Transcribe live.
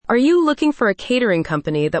Are you looking for a catering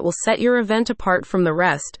company that will set your event apart from the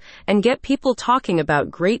rest and get people talking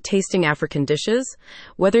about great tasting African dishes?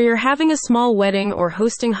 Whether you're having a small wedding or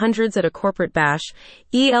hosting hundreds at a corporate bash,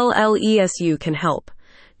 ELLESU can help.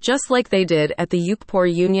 Just like they did at the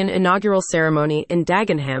Ukpor Union inaugural ceremony in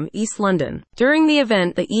Dagenham, East London. During the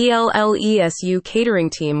event, the ELLESU catering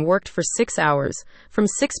team worked for 6 hours, from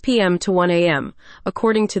 6 p.m. to 1 a.m.,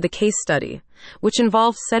 according to the case study, which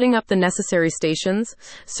involved setting up the necessary stations,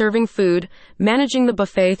 serving food, managing the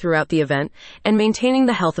buffet throughout the event, and maintaining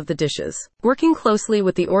the health of the dishes. Working closely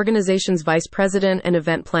with the organization's vice president and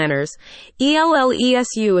event planners,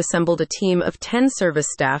 ELLESU assembled a team of 10 service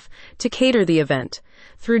staff to cater the event.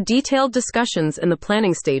 Through detailed discussions in the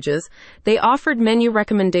planning stages, they offered menu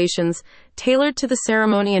recommendations tailored to the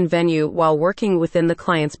ceremony and venue while working within the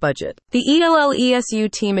client's budget. The ELLESU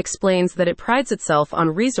team explains that it prides itself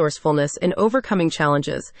on resourcefulness in overcoming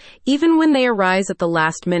challenges, even when they arise at the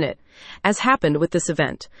last minute, as happened with this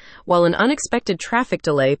event. While an unexpected traffic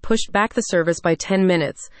delay pushed back the service by 10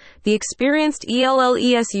 minutes, the experienced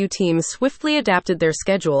ELLESU team swiftly adapted their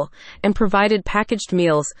schedule and provided packaged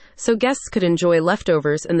meals so guests could enjoy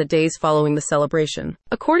leftovers in the days following the celebration.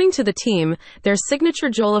 According to the team, their signature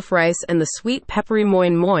jollof rice and the sweet peppery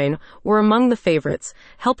moin moin were among the favorites,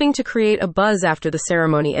 helping to create a buzz after the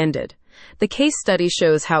ceremony ended. The case study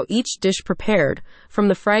shows how each dish prepared, from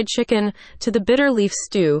the fried chicken to the bitter leaf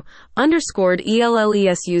stew, underscored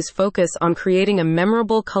ELLESU's focus on creating a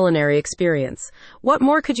memorable culinary experience. What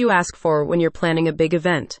more could you ask for when you're planning a big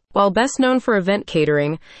event? While best known for event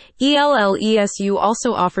catering, ELLESU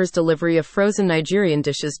also offers delivery of frozen Nigerian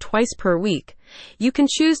dishes twice per week. You can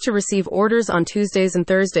choose to receive orders on Tuesdays and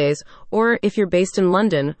Thursdays, or, if you're based in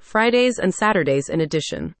London, Fridays and Saturdays in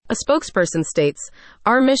addition. A spokesperson states,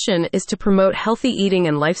 "Our mission is to promote healthy eating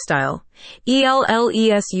and lifestyle.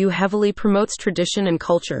 ELLESU heavily promotes tradition and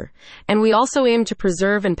culture, and we also aim to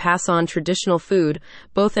preserve and pass on traditional food,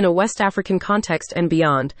 both in a West African context and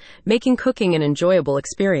beyond, making cooking an enjoyable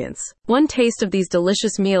experience. One taste of these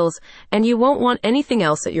delicious meals, and you won't want anything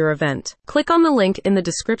else at your event." Click on the link in the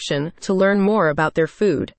description to learn more about their food.